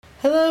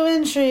Hello,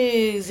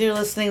 intrigues! You're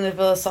listening to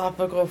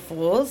Philosophical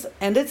Fools,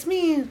 and it's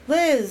me,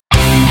 Liz.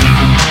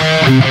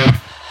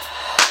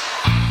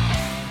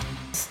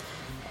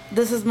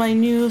 This is my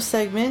new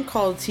segment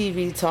called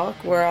TV Talk,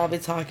 where I'll be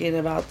talking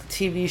about the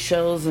TV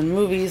shows and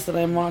movies that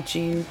I'm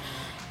watching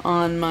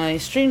on my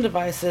stream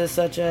devices,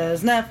 such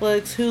as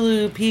Netflix,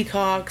 Hulu,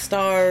 Peacock,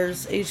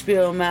 Stars,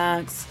 HBO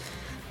Max,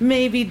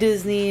 maybe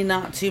Disney,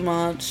 not too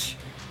much.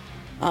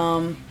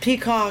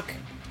 Peacock,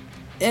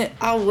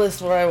 I'll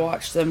list where I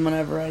watch them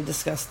whenever I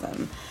discuss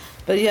them.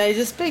 But yeah, I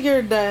just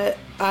figured that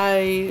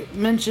I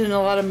mentioned a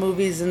lot of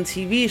movies and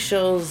TV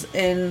shows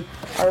in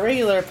our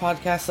regular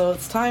podcast, so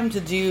it's time to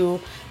do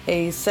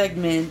a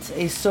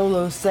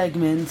solo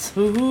segment,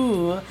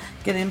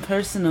 getting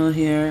personal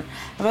here,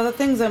 about the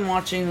things I'm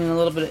watching and a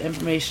little bit of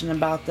information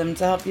about them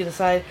to help you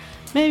decide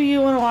maybe you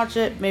want to watch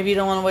it, maybe you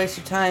don't want to waste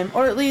your time,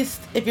 or at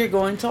least if you're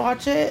going to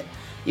watch it,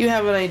 you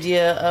have an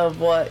idea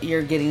of what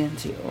you're getting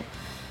into.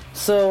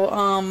 So,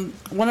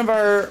 one of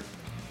our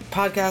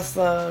podcasts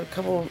a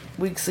couple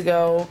weeks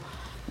ago,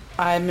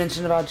 I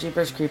mentioned about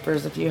Jeepers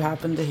Creepers. If you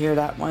happen to hear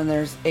that one,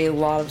 there's a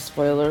lot of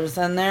spoilers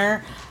in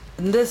there.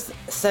 And this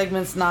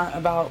segment's not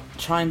about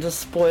trying to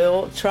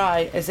trying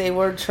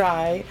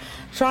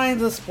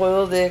to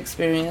spoil the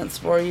experience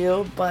for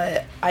you,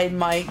 but I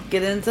might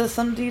get into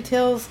some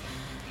details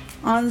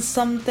on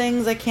some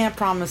things. I can't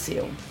promise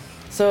you.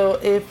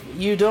 So if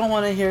you don't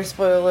want to hear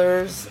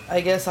spoilers,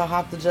 I guess I'll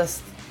have to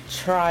just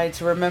try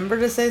to remember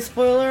to say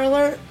spoiler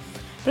alert.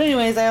 But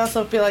anyways, I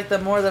also feel like the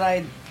more that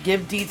I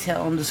give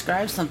detail and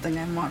describe something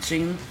I'm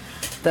watching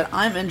that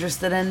I'm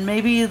interested in,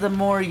 maybe the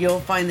more you'll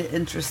find it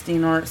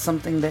interesting or it's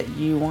something that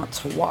you want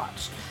to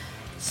watch.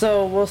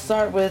 So we'll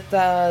start with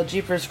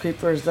Jeepers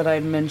Creepers that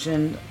I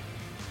mentioned.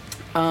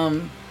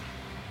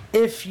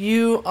 If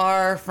you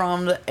are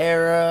from the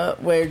era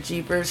where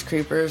Jeepers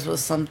Creepers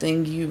was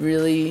something you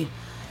really,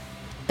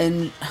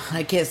 and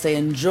I can't say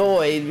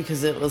enjoyed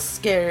because it was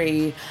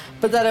scary,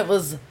 but that it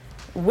was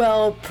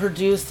well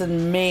produced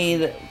and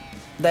made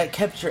that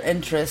kept your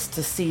interest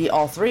to see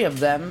all three of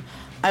them,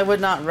 I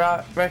would not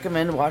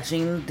recommend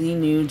watching the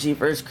new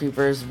Jeepers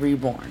Creepers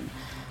Reborn.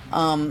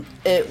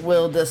 It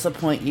will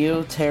disappoint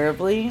you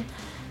terribly.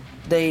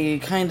 They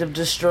kind of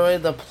destroy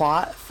the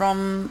plot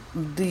from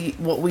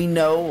what we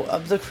know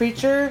of the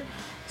creature.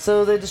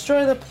 So they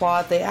destroy the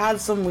plot, they add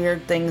some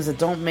weird things that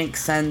don't make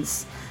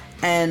sense,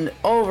 and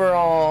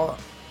overall,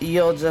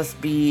 you'll just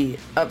be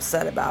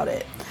upset about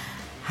it.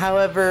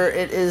 However,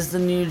 it is the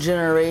new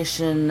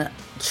generation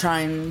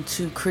trying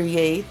to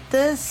create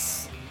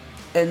this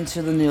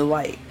into the new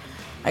light.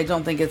 I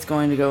don't think it's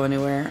going to go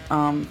anywhere.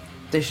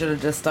 They should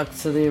have just stuck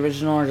to the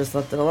original or just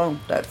left it alone.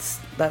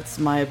 That's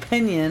my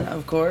opinion,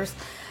 of course.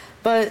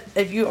 But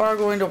if you are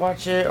going to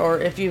watch it, or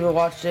if you've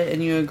watched it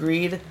and you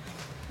agreed,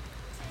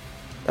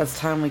 that's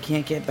time we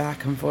can't get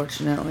back,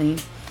 unfortunately.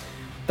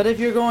 But if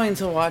you're going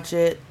to watch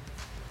it,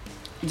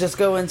 just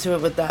go into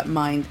it with that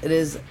mind. It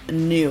is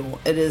new.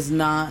 It is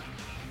not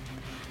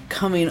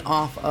coming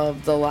off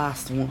of the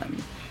last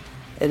one.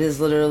 It is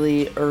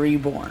literally a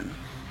reborn.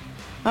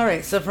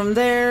 Alright, so from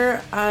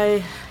there,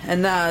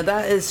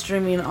 that is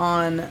streaming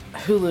on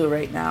Hulu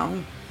right now.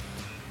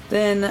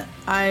 Then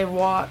I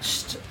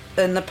watched,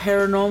 in the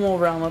paranormal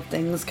realm of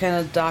things, kind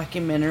of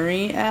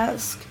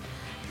documentary-esque,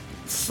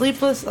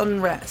 Sleepless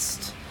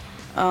Unrest.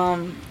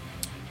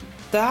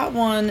 That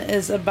one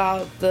is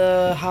about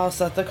the house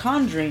that The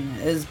Conjuring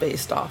is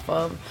based off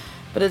of,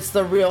 but it's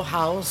the real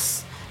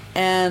house,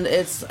 and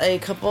it's a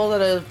couple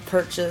that have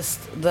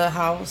purchased the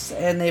house,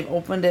 and they've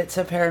opened it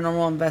to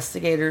paranormal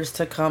investigators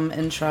to come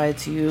and try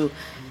to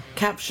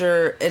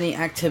capture any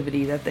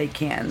activity that they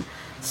can.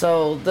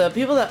 So the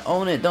people that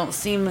own it don't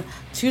seem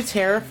too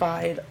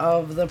terrified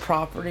of the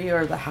property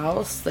or the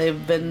house.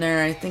 They've been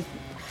there, I think,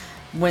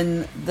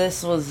 when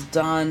this was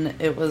done,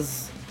 it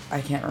was,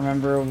 I can't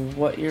remember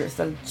what year it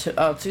said,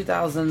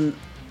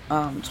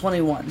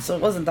 2021, so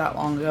it wasn't that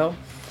long ago.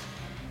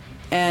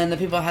 And the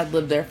people had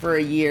lived there for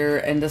a year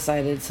and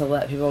decided to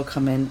let people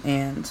come in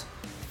and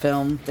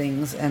film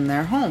things in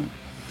their home.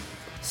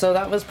 So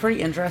that was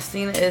pretty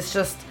interesting. It's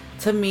just,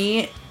 to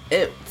me,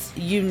 it's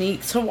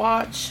unique to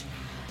watch.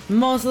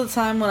 Most of the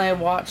time when I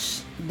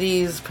watch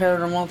these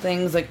paranormal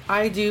things, like,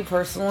 I do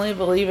personally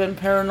believe in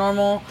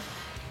paranormal,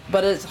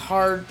 but it's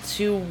hard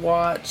to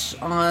watch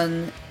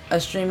on a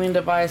streaming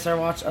device or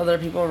watch other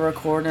people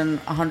record and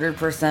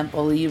 100%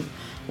 believe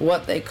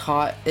what they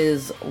caught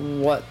is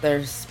what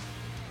they're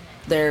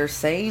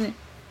saying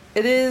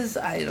it is.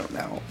 I don't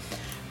know.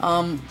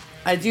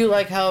 I do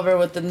like, however,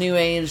 with the new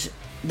age,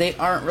 they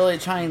aren't really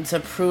trying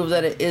to prove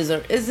that it is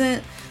or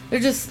isn't.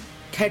 They're just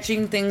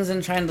catching things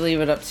and trying to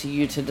leave it up to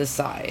you to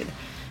decide.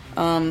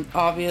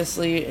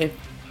 Obviously,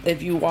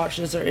 if you watch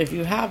this or if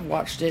you have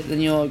watched it,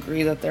 then you'll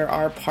agree that there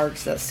are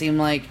parts that seem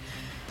like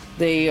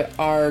they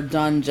are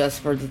done just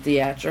for the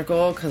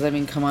theatrical, because, I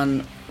mean, come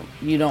on,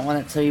 you don't want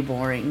it to be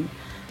boring,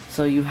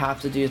 so you have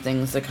to do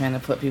things to kind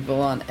of put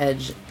people on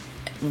edge,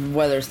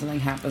 whether something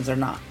happens or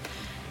not.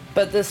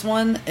 But this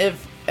one,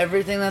 if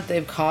everything that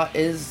they've caught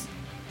is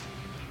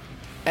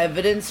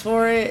evidence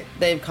for it,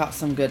 they've caught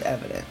some good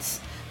evidence.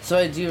 So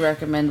I do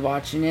recommend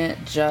watching it,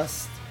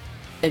 just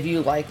if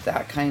you like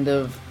that kind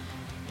of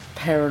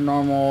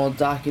paranormal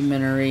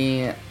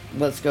documentary,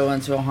 let's go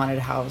into a haunted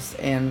house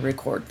and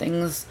record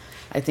things.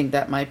 I think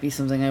that might be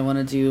something I want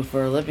to do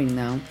for a living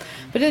now.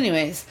 But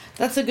anyways,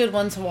 that's a good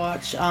one to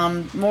watch.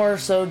 More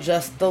so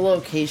just the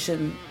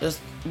location,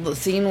 just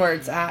seeing where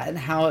it's at and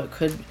how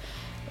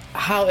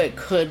it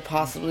could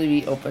possibly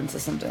be open to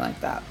something like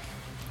that.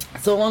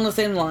 So along the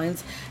same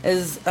lines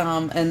is,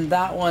 and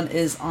that one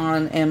is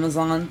on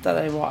Amazon, that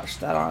I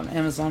watched that on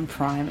Amazon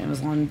Prime,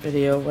 Amazon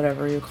Video,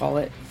 whatever you call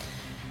it.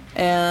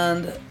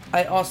 And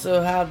I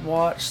also have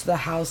watched The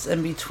House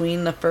in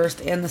Between, the first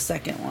and the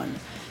second one.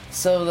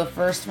 So the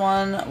first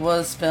one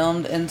was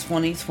filmed in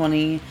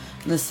 2020,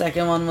 and the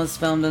second one was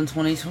filmed in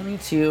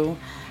 2022.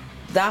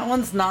 That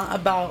one's not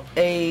about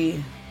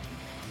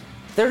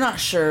they're not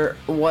sure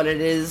what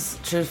it is,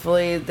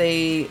 truthfully.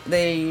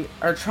 They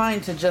are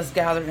trying to just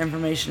gather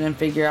information and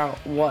figure out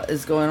what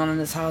is going on in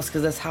this house,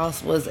 because this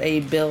house was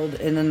a build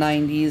in the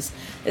 90s.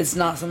 It's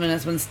not something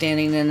that's been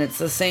standing in. It's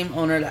the same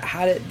owner that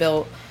had it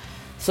built.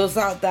 So it's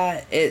not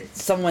that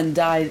someone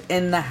died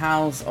in the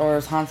house or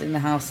is haunting the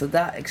house to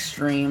that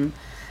extreme.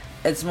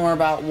 It's more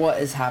about what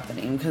is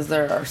happening, because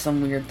there are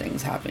some weird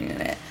things happening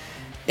in it.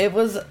 It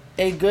was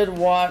a good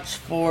watch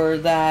for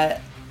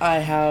that. I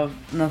have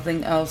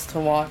nothing else to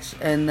watch,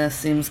 and this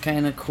seems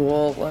kind of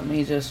cool. Let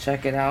me just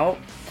check it out.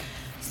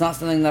 It's not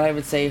something that I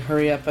would say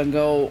hurry up and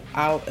go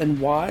out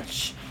and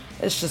watch.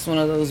 It's just one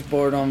of those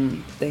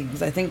boredom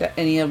things. I think that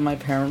any of my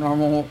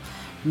paranormal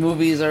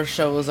movies or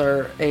shows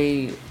are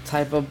a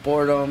type of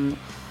boredom.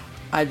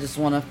 I just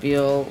want to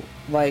feel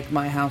like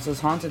my house is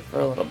haunted for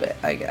a little bit,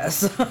 I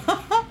guess.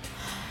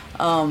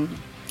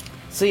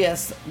 So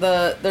yes,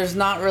 there's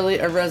not really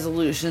a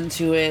resolution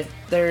to it.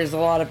 There's a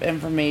lot of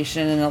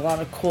information and a lot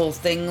of cool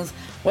things.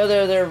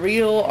 Whether they're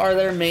real or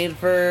they're made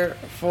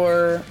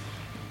for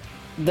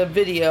the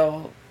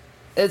video,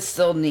 it's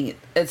still neat.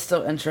 It's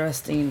still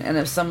interesting. And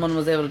if someone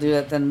was able to do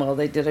that, then, well,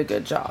 they did a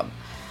good job.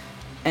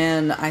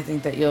 And I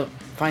think that you'll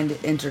find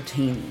it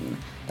entertaining.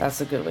 That's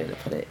a good way to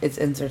put it. It's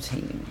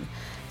entertaining.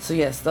 So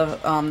yes,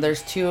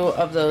 there's 2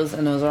 of those,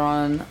 and those are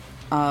on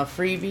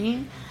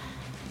Freevee.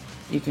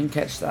 You can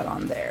catch that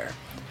on there.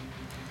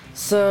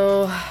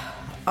 So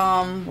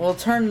we'll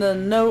turn the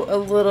note a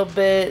little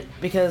bit,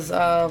 because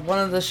one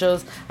of the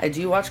shows, I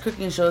do watch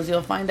cooking shows.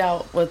 You'll find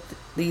out with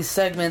these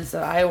segments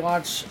that I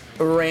watch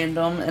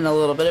random and a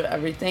little bit of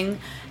everything.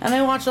 And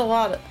I watch a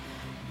lot.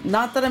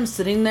 Not that I'm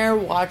sitting there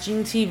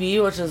watching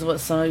TV, which is what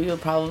some of you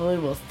probably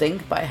will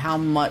think by how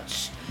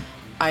much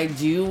I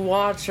do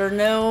watch or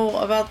know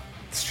about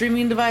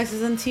streaming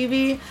devices and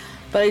TV.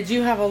 But I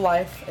do have a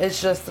life.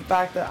 It's just the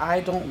fact that I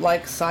don't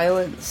like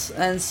silence.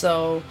 And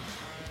so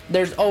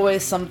there's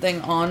always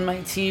something on my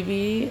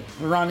TV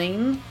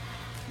running.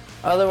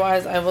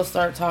 Otherwise, I will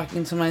start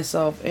talking to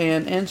myself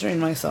and answering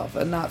myself.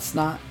 And that's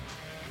not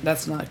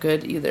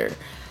good either.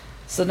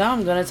 So now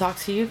I'm going to talk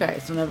to you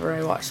guys whenever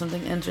I watch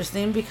something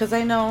interesting, because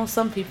I know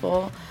some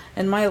people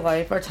in my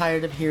life are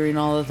tired of hearing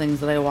all the things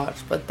that I watch.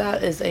 But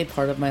that is a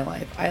part of my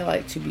life. I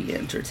like to be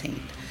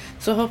entertained.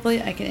 So hopefully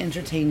I can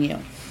entertain you.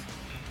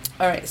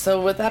 Alright,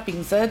 so with that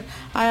being said,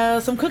 I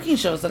have some cooking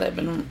shows that I've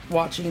been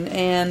watching,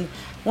 and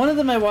one of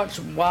them I watch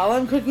while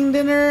I'm cooking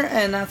dinner,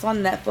 and that's on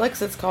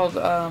Netflix. It's called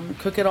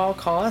Cook at All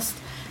Cost.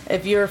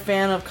 If you're a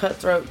fan of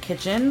Cutthroat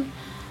Kitchen,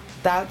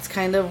 that's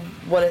kind of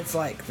what it's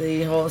like,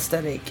 the whole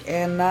aesthetic.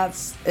 And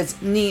it's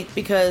neat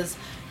because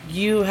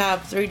you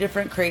have 3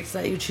 different crates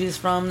that you choose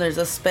from. There's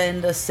a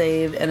spend, a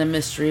save, and a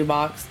mystery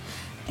box.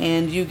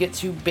 And you get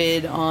to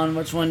bid on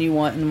which one you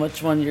want and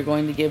which one you're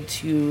going to give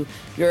to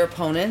your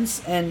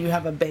opponents. And you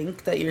have a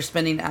bank that you're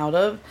spending out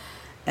of.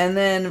 And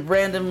then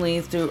randomly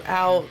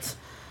throughout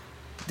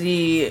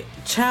the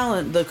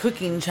challenge, the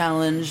cooking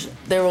challenge,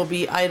 there will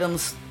be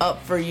items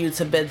up for you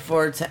to bid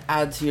for to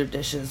add to your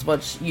dishes,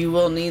 which you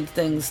will need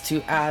things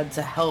to add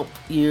to help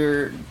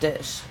your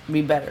dish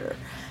be better.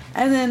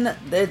 And then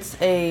it's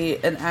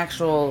an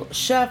actual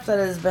chef that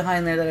is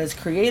behind there that has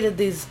created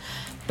these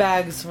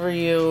bags for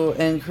you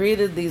and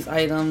created these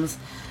items,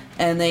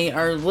 and they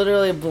are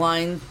literally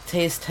blind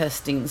taste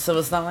testing. So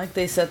it's not like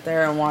they sit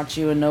there and watch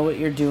you and know what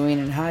you're doing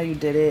and how you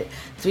did it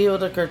to be able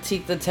to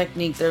critique the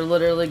technique. They're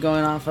literally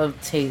going off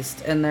of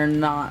taste, and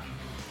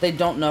they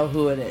don't know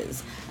who it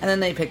is, and then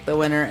they pick the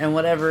winner, and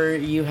whatever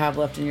you have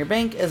left in your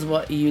bank is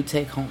what you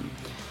take home.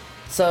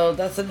 So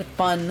that's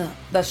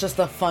just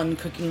a fun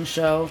cooking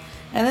show.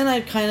 And then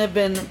I've kind of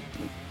been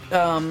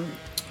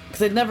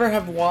because I never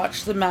have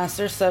watched the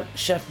Master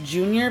Chef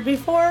Junior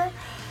before,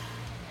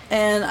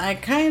 and I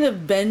kind of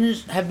have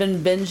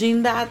been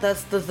binging that.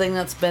 That's the thing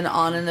that's been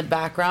on in the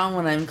background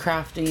when I'm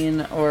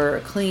crafting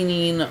or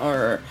cleaning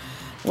or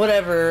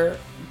whatever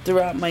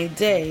throughout my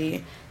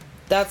day.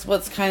 That's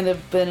what's kind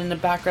of been in the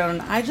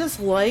background, and I just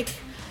like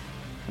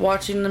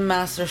watching the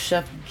Master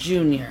Chef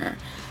Junior.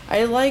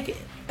 I like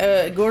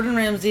Gordon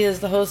Ramsay is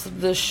the host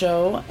of this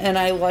show, and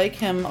I like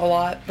him a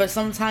lot, but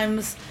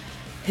sometimes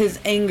his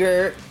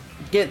anger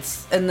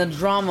the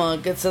drama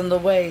gets in the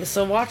way.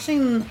 So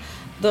watching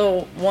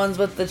the ones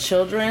with the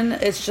children,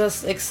 it's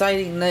just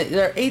exciting.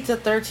 They're 8 to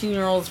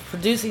 13-year-olds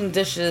producing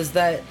dishes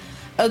that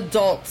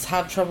adults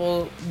have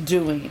trouble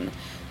doing.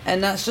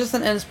 And that's just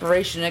an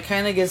inspiration. It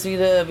kind of gets me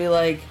to be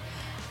like,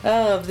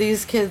 oh, if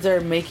these kids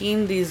are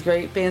making these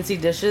great fancy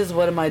dishes,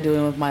 what am I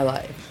doing with my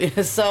life?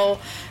 So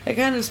it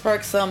kind of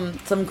sparked some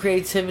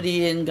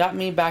creativity and got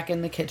me back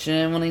in the kitchen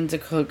and wanting to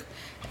cook.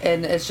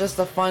 And it's just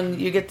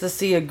you get to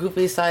see a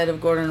goofy side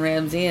of Gordon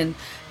Ramsay, and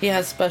he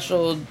has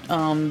special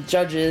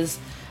judges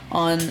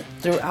on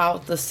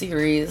throughout the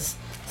series.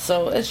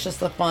 So it's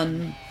just a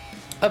fun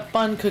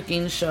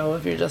cooking show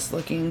if you're just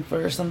looking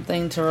for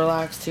something to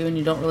relax to and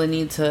you don't really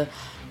need to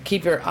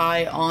keep your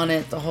eye on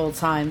it the whole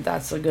time.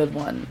 That's a good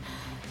one.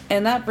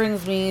 And that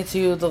brings me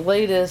to the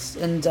latest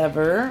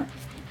endeavor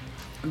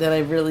that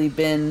I've really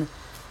been...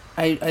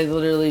 I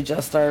literally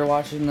just started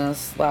watching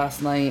this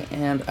last night,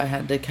 and I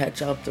had to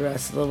catch up the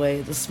rest of the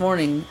way this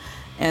morning.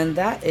 And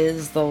that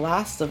is The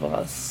Last of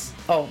Us.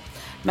 Oh,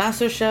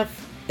 MasterChef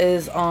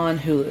is on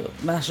Hulu.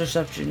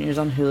 MasterChef Junior is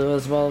on Hulu,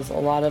 as well as a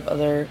lot of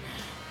other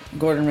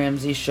Gordon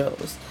Ramsay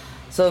shows.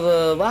 So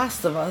The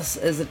Last of Us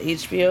is an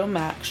HBO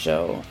Max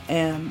show,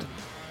 and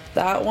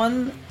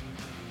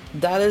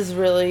that is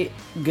really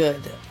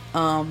good.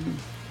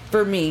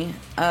 For me,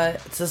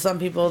 to some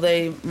people,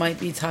 they might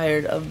be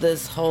tired of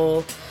this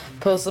whole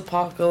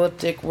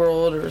post-apocalyptic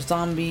world or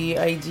zombie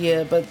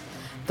idea, but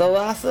The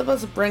Last of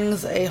Us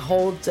brings a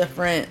whole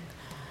different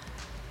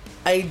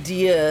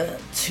idea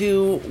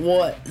to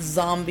what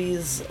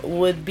zombies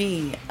would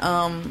be.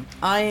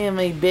 I am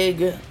a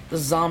big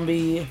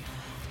zombie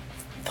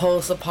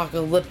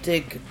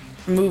post-apocalyptic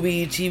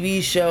movie,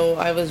 TV show.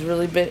 I was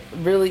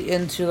really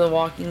into The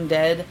Walking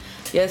Dead.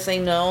 Yes, I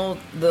know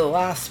the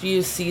last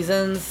few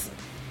seasons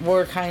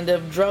were kind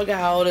of drug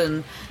out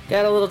and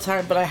got a little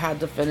tired, but I had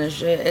to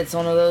finish it. It's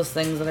one of those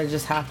things that I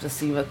just have to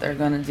see what they're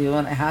going to do,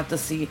 and I have to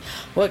see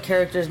what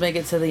characters make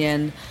it to the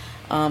end.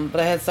 But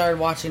I had started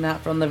watching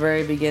that from the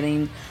very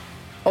beginning.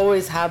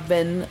 Always have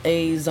been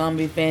a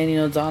zombie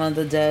fan, Dawn of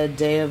the Dead,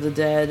 Day of the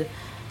Dead,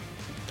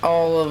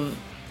 all of...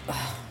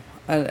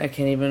 I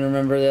can't even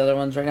remember the other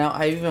ones right now.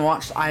 I even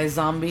watched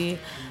iZombie.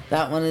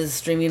 That one is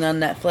streaming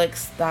on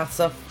Netflix.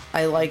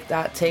 I like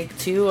that take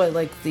too. I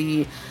like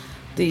the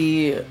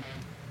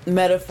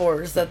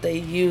metaphors that they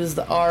use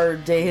our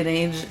day and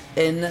age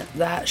in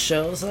that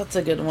show. So that's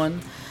a good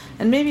one.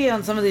 And maybe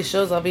on some of these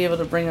shows I'll be able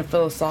to bring a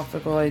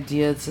philosophical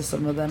idea to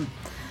some of them.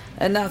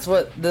 And that's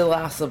what The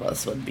Last of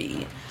Us would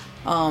be.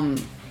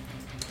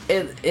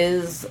 It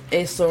is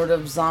a sort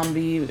of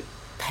zombie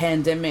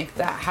pandemic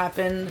that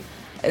happened.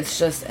 It's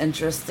just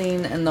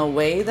interesting in the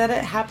way that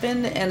it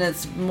happened, and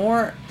it's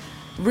more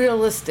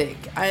realistic.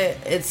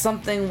 It's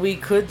something we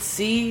could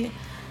see.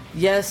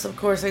 Yes, of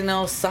course, I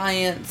know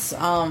science,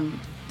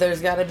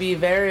 there's got to be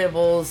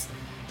variables,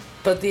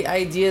 but the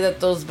idea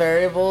that those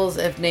variables,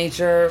 if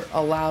nature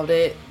allowed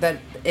it, that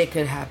it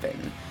could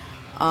happen.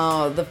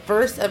 The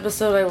first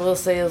episode, I will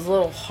say, is a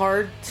little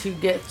hard to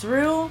get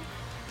through.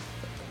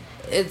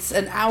 It's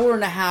an hour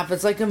and a half.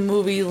 It's like a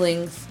movie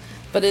length,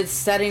 but it's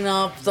setting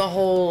up the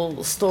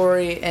whole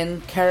story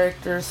and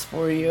characters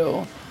for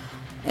you.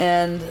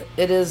 And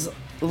it is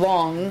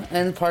long,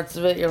 and parts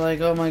of it you're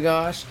like, oh my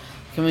gosh,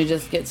 can we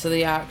just get to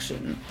the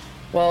action?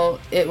 Well,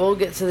 it will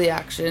get to the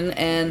action,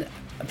 and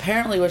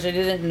apparently, which I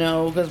didn't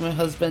know because my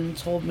husband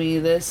told me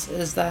this,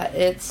 is that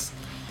it's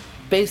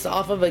based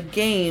off of a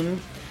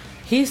game.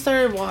 He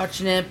started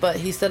watching it, but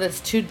he said it's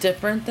too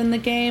different than the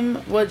game,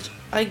 which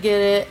I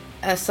get it.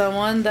 As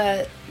someone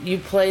that you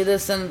play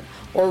this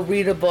or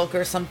read a book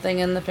or something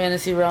in the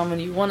fantasy realm and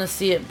you want to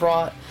see it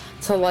brought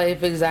to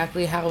life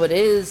exactly how it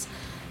is.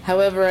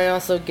 However, I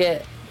also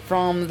get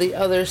from the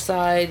other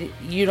side,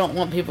 you don't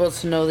want people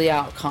to know the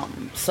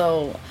outcome.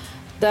 So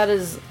that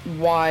is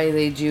why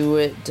they do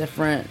it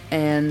different,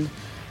 and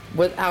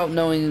without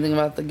knowing anything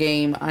about the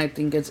game, I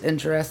think it's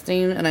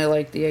interesting and I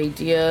like the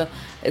idea.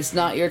 It's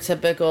not your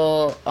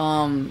typical,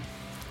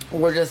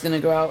 we're just going to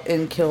go out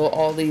and kill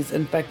all these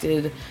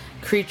infected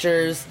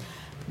creatures.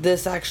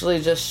 This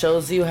actually just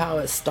shows you how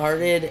it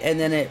started, and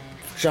then it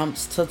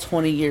jumps to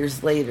 20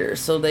 years later.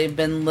 So they've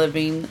been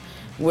living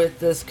with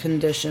this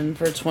condition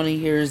for 20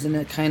 years, and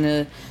it kind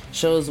of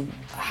shows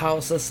how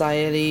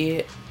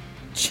society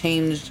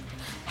changed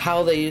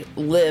how they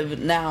live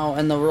now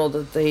in the world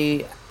that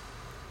they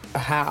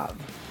have.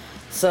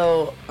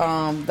 So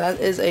that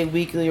is a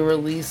weekly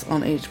release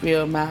on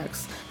HBO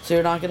Max. So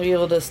you're not going to be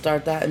able to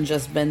start that and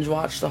just binge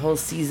watch the whole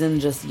season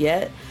just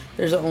yet.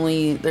 There's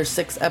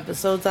 6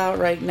 episodes out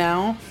right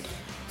now.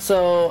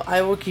 So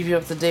I will keep you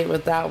up to date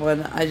with that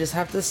one. I just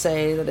have to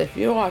say that if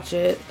you watch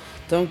it,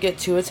 don't get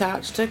too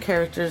attached to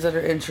characters that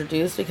are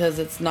introduced, because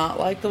it's not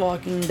like The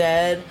Walking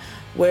Dead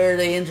where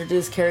they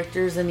introduce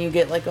characters and you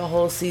get like a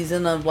whole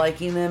season of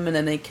liking them and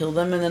then they kill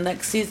them in the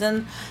next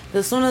season.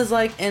 This one is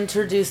like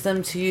introduce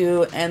them to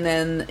you and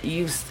then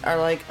you are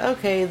like,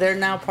 okay, they're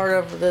now part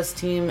of this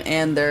team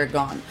and they're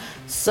gone.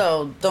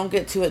 So don't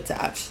get too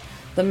attached.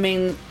 The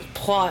main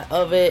plot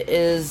of it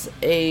is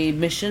a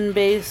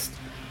mission-based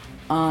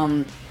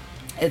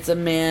It's a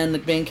man, the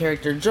main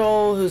character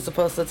Joel, who's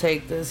supposed to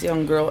take this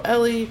young girl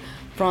Ellie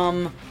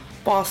from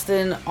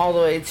Boston all the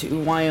way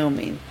to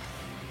Wyoming.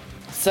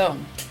 So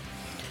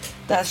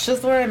that's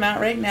just where I'm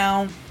at right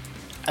now.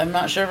 I'm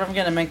not sure if I'm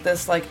going to make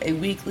this like a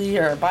weekly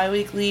or a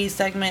bi-weekly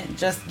segment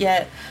just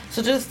yet.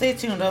 So just stay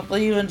tuned.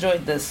 Hopefully you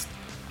enjoyed this.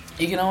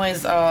 You can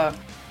always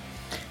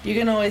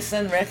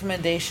send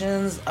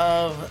recommendations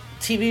of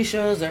TV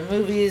shows or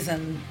movies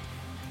and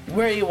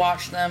where you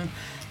watch them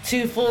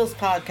to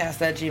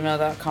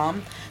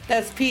phoolspodcast@gmail.com.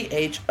 That's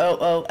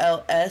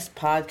PHOOLS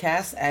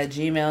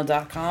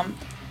podcast@gmail.com.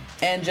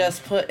 And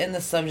just put in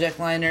the subject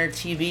liner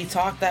TV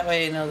talk. That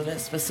way you know that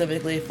it's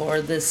specifically for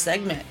this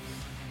segment.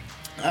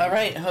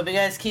 Alright, hope you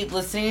guys keep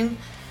listening.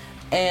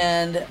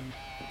 And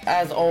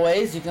as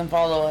always, you can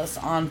follow us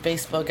on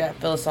Facebook at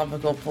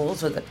Philosophical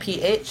Fools with a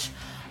PH,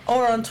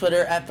 or on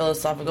Twitter at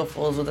Philosophical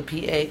Fools with a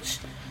PH.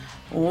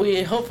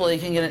 We hopefully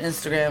can get an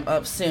Instagram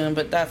up soon,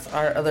 but that's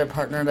our other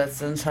partner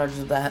that's in charge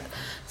of that.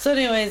 So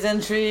anyways,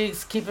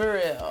 intrigues, keep it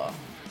real.